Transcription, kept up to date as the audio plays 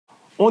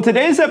On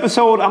today's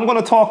episode, I'm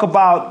going to talk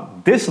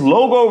about this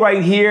logo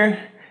right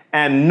here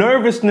and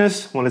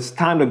nervousness when it's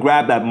time to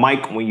grab that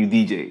mic when you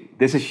DJ.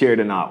 This is Share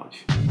the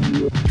Knowledge.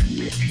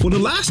 For the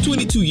last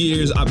 22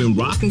 years, I've been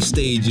rocking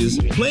stages,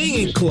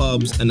 playing in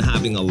clubs, and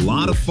having a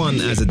lot of fun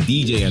as a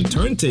DJ and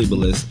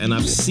turntablist, and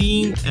I've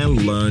seen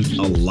and learned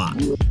a lot.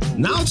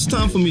 Now it's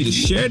time for me to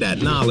share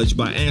that knowledge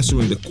by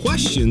answering the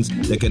questions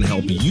that can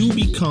help you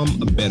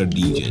become a better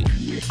DJ.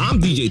 I'm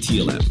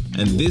djTLM,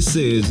 and this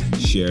is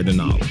Share the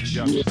Knowledge.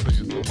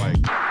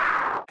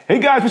 Hey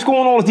guys, what's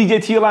going on? It's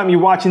djTLM.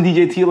 You're watching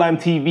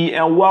djTLMtv,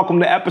 and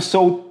welcome to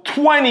episode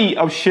 20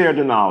 of Share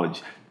the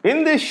Knowledge.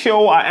 In this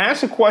show, I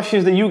answer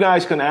questions that you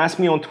guys can ask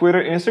me on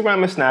Twitter,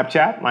 Instagram, and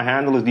Snapchat. My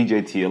handle is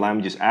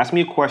djTLM. Just ask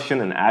me a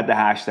question and add the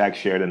hashtag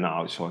Share the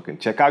Knowledge so I can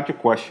check out your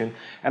question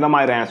and I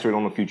might answer it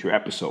on a future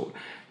episode.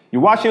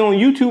 You're watching on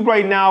YouTube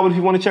right now, but if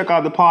you want to check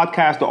out the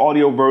podcast, the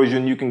audio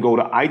version, you can go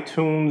to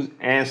iTunes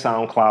and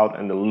SoundCloud,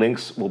 and the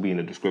links will be in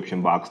the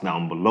description box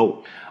down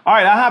below. All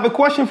right, I have a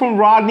question from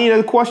Rodney.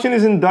 The question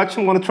is in Dutch.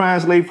 I'm going to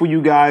translate for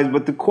you guys,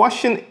 but the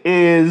question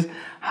is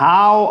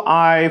how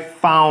I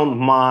found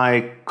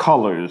my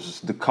colors,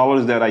 the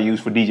colors that I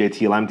use for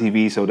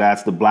djTLMtv. So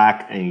that's the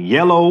black and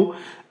yellow.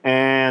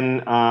 And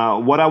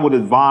what I would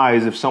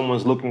advise if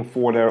someone's looking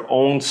for their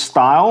own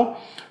style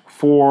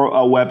for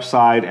a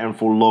website and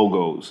for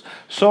logos.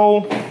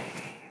 So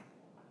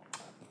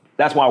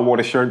that's why I wore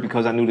the shirt,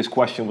 because I knew this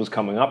question was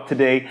coming up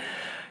today.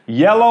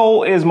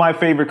 Yellow is my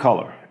favorite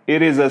color.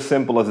 It is as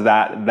simple as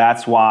that.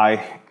 That's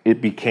why it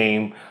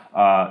became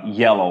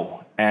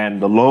yellow.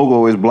 And the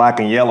logo is black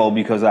and yellow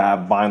because I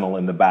have vinyl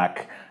in the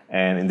back.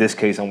 And in this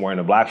case, I'm wearing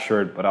a black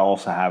shirt, but I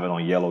also have it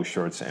on yellow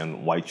shirts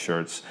and white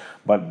shirts.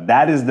 But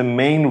that is the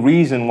main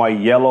reason why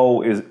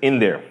yellow is in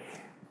there.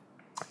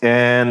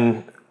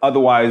 And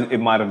otherwise, it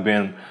might have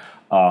been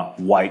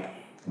white,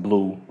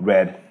 blue,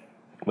 red,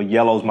 but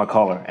yellow is my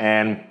color.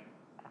 And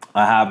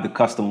I have the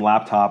custom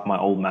laptop, my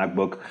old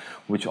MacBook,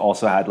 which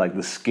also had like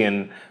the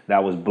skin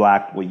that was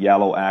black with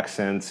yellow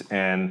accents.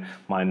 And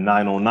my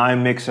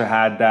 909 mixer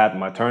had that.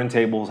 My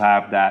turntables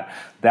have that.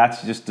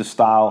 That's just the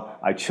style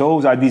I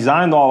chose. I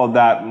designed all of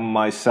that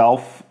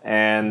myself,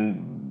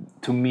 and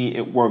to me,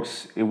 it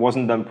works. It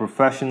wasn't done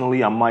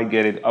professionally. I might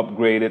get it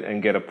upgraded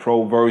and get a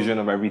pro version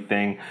of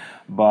everything,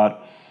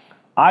 but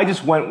I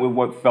just went with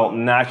what felt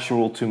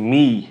natural to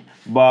me.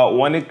 But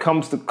when it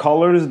comes to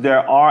colors,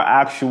 there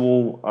are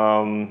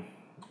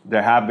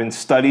there have been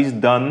studies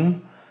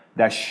done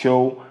that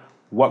show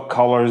what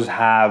colors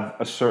have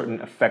a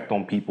certain effect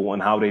on people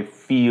and how they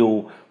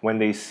feel when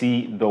they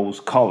see those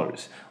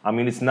colors. I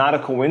mean, it's not a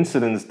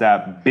coincidence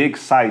that big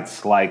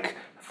sites like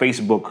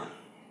Facebook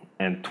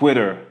and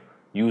Twitter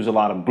use a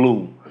lot of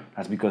blue.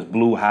 That's because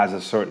blue has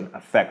a certain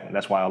effect.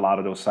 That's why a lot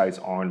of those sites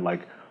aren't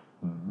like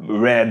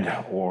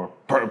red or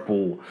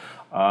purple.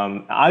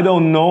 I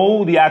don't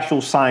know the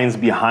actual science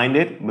behind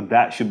it, but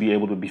that should be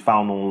able to be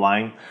found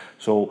online.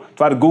 So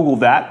try to Google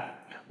that.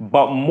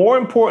 But more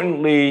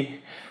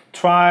importantly,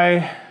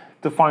 try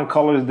to find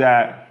colors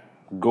that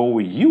go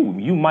with you.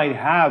 You might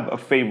have a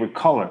favorite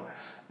color,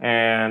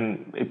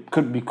 and it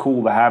could be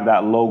cool to have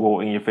that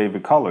logo in your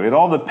favorite color. It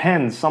all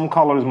depends. Some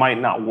colors might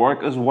not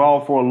work as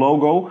well for a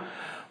logo,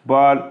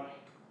 but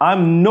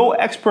I'm no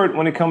expert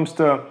when it comes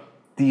to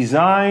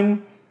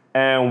design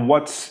and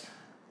what's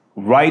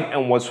right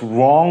and what's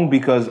wrong,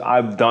 because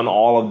I've done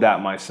all of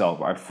that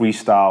myself. I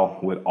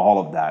freestyle with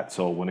all of that.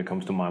 So when it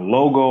comes to my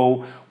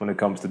logo, when it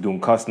comes to doing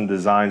custom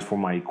designs for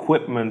my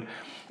equipment,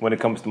 when it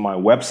comes to my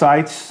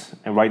websites,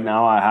 and right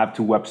now I have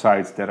 2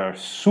 websites that are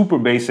super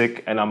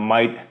basic, and I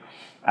might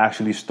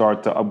actually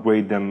start to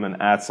upgrade them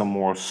and add some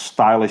more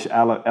stylish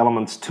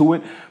elements to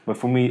it. But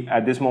for me,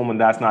 at this moment,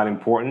 that's not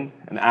important.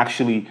 And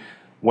actually,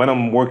 when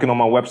I'm working on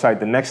my website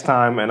the next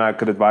time, and I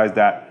could advise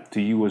that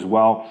to you as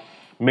well,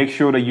 make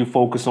sure that you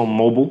focus on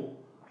mobile,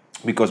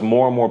 because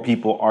more and more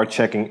people are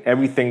checking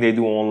everything they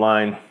do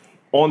online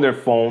on their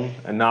phone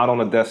and not on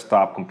a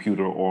desktop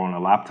computer or on a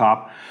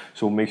laptop.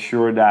 So make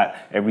sure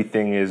that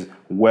everything is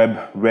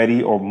web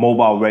ready or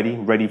mobile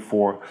ready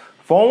for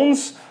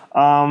phones.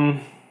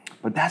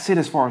 But that's it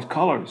as far as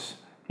colors.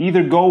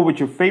 Either go with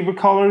your favorite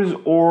colors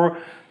or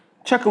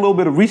check a little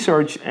bit of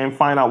research and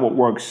find out what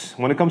works.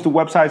 When it comes to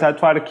websites, I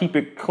try to keep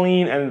it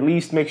clean and at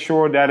least make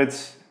sure that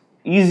it's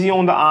easy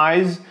on the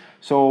eyes.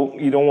 So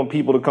you don't want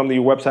people to come to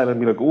your website and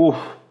be like, ooh,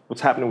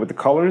 what's happening with the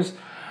colors?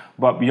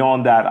 But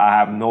beyond that, I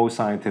have no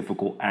scientific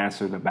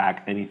answer to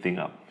back anything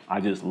up. I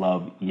just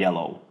love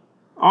yellow.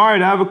 All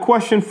right, I have a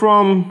question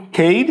from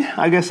Cade,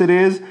 I guess it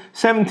is.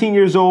 17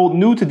 years old,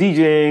 new to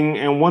DJing,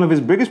 and one of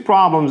his biggest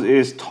problems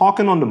is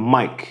talking on the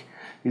mic.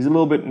 He's a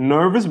little bit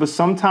nervous, but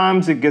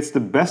sometimes it gets the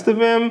best of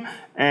him.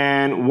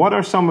 And what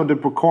are some of the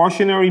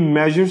precautionary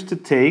measures to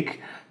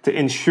take to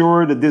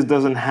ensure that this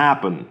doesn't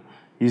happen?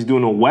 He's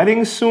doing a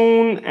wedding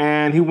soon,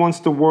 and he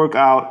wants to work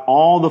out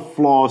all the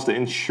flaws to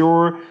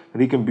ensure that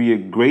he can be a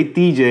great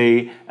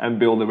DJ and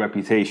build a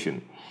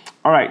reputation.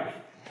 All right,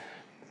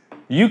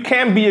 you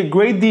can be a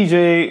great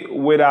DJ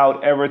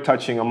without ever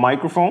touching a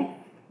microphone.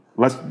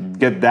 Let's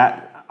get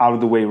that out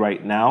of the way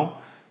right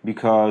now.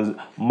 because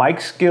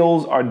mic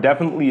skills are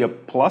definitely a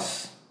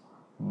plus,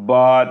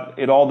 but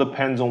it all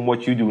depends on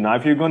what you do. Now,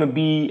 if you're going to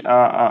be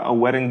a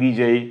wedding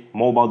DJ,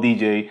 mobile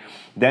DJ,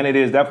 then it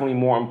is definitely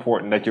more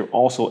important that you're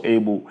also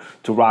able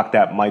to rock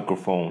that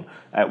microphone.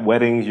 At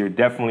weddings, you're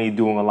definitely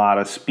doing a lot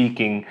of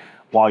speaking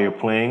while you're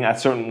playing. At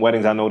certain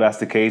weddings, I know that's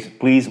the case.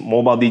 Please,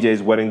 mobile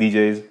DJs, wedding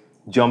DJs,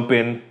 jump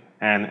in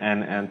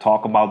and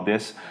talk about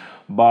this.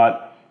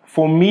 But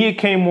for me, it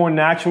came more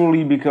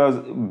naturally because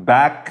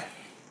back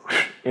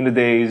in the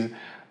days,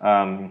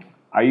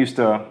 I used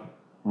to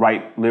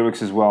write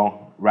lyrics as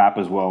well, rap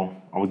as well.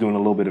 I was doing a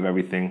little bit of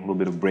everything, a little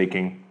bit of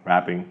breaking,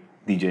 rapping,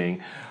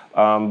 DJing.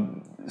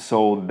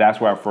 So that's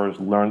where I first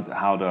learned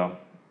how to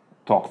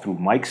talk through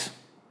mics.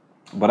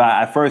 But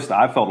at first,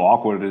 I felt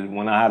awkward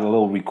when I had a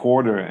little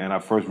recorder and I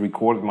first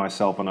recorded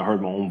myself and I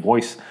heard my own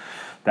voice.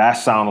 That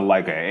sounded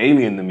like an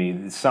alien to me.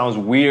 It sounds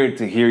weird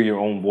to hear your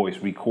own voice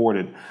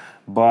recorded.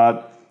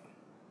 But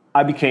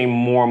I became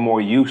more and more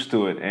used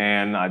to it,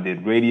 and I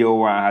did radio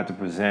where I had to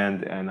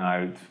present, and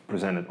I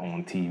presented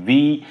on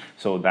TV.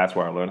 So that's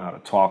where I learned how to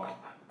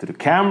talk to the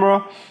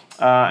camera.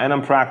 And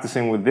I'm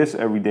practicing with this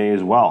every day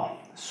as well.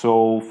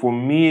 So for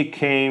me, it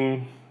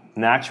came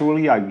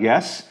naturally, I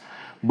guess.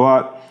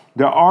 But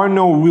there are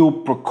no real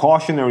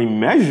precautionary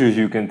measures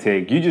you can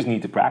take. You just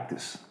need to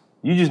practice.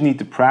 You just need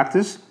to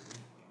practice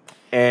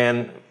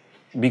and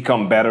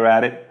become better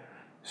at it.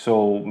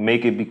 So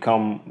make it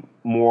become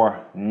more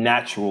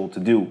natural to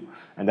do.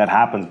 And that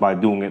happens by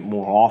doing it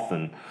more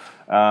often.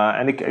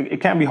 And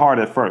it can be hard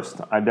at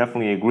first. I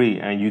definitely agree.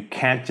 And you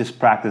can't just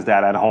practice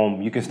that at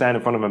home. You can stand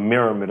in front of a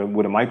mirror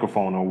with a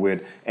microphone or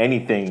with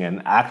anything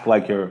and act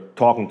like you're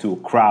talking to a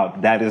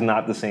crowd. That is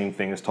not the same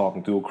thing as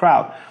talking to a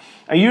crowd.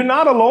 And you're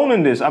not alone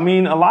in this. I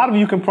mean, a lot of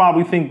you can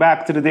probably think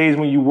back to the days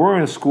when you were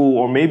in school,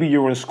 or maybe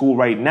you're in school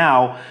right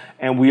now,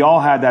 and we all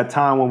had that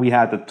time when we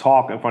had to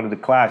talk in front of the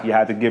class. You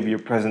had to give your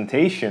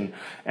presentation,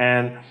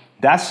 and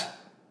that's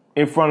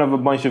in front of a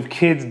bunch of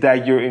kids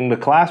that you're in the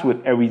class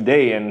with every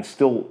day, and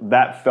still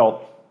that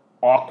felt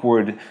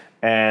awkward,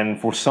 and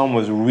for some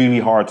was really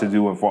hard to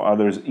do, and for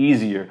others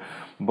easier.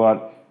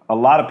 But a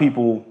lot of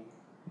people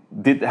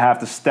did have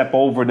to step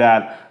over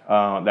that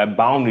that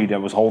boundary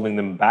that was holding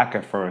them back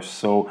at first.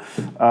 So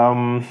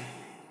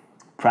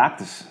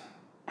practice.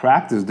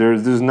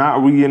 There's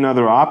not really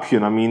another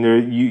option. I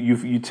mean,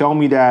 you tell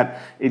me that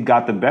it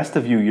got the best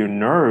of you, your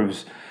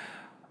nerves.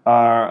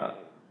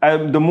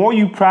 The more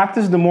you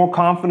practice, the more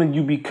confident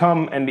you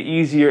become, and the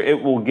easier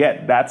it will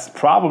get. That's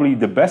probably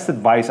the best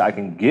advice I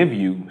can give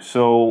you.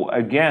 So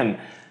again,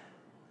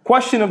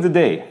 question of the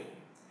day.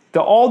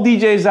 To all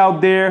DJs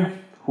out there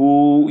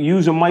who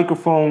use a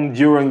microphone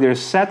during their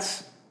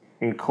sets,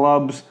 in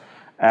clubs,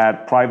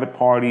 at private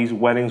parties,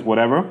 weddings,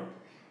 whatever,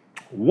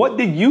 what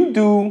did you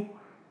do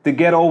to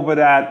get over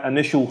that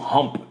initial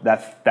hump,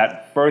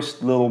 that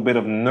first little bit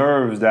of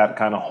nerves that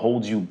kind of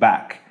holds you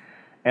back?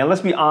 And let's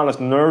be honest,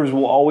 nerves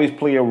will always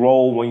play a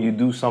role when you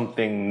do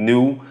something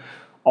new.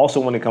 Also,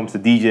 when it comes to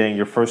DJing,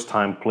 your first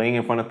time playing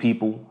in front of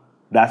people,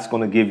 that's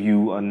going to give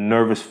you a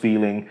nervous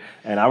feeling.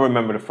 And I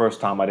remember the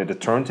first time I did a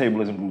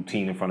turntablism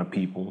routine in front of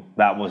people.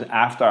 That was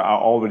after I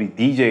already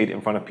DJ'd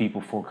in front of people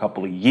for a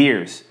couple of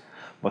years.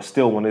 But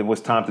still, when it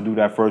was time to do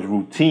that first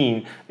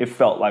routine, it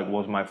felt like it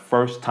was my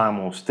first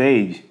time on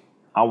stage.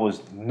 I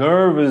was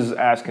nervous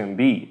as can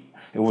be.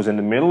 It was in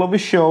the middle of a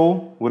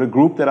show with a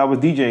group that I was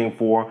DJing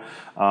for.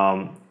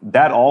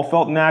 That all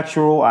felt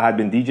natural. I had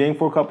been DJing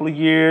for a couple of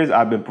years.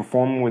 I've been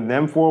performing with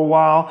them for a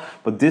while.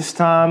 But this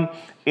time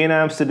in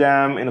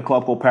Amsterdam, in a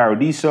club called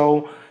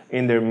Paradiso,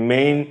 in their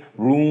main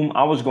room,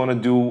 I was going to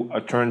do a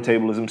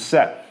turntablism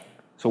set.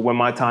 So when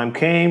my time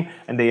came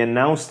and they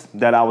announced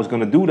that I was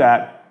going to do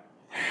that,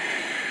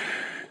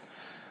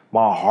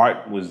 my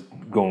heart was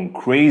going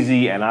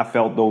crazy, and I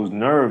felt those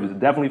nerves.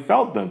 Definitely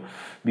felt them,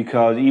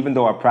 because even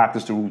though I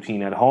practiced the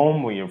routine at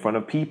home, when you're in front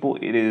of people,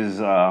 it is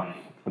a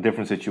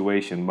different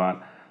situation. But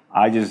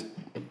I just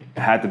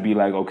had to be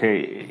like,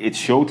 okay, it's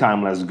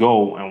showtime, let's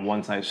go. And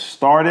once I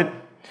started,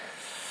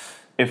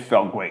 it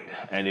felt great,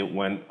 and it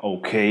went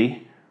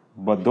okay.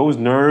 But those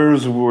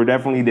nerves were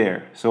definitely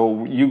there.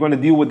 So you're going to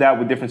deal with that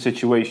with different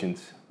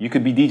situations. You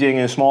could be DJing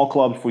in small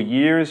clubs for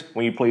years.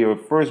 When you play your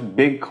first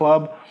big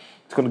club,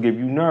 it's going to give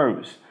you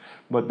nerves.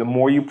 But the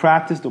more you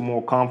practice, the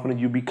more confident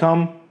you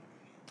become,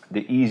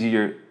 the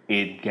easier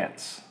it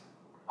gets,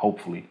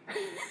 hopefully.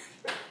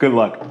 Good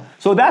luck.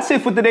 So that's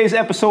it for today's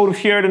episode of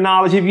Share the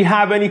Knowledge. If you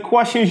have any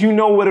questions, you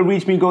know where to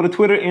reach me. Go to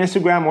Twitter,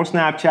 Instagram, or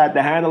Snapchat.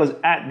 The handle is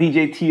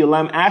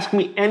 @djTLM. Ask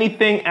me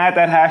anything at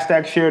that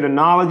hashtag Share the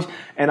Knowledge,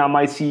 and I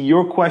might see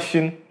your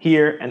question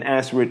here and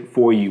answer it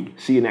for you.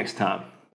 See you next time.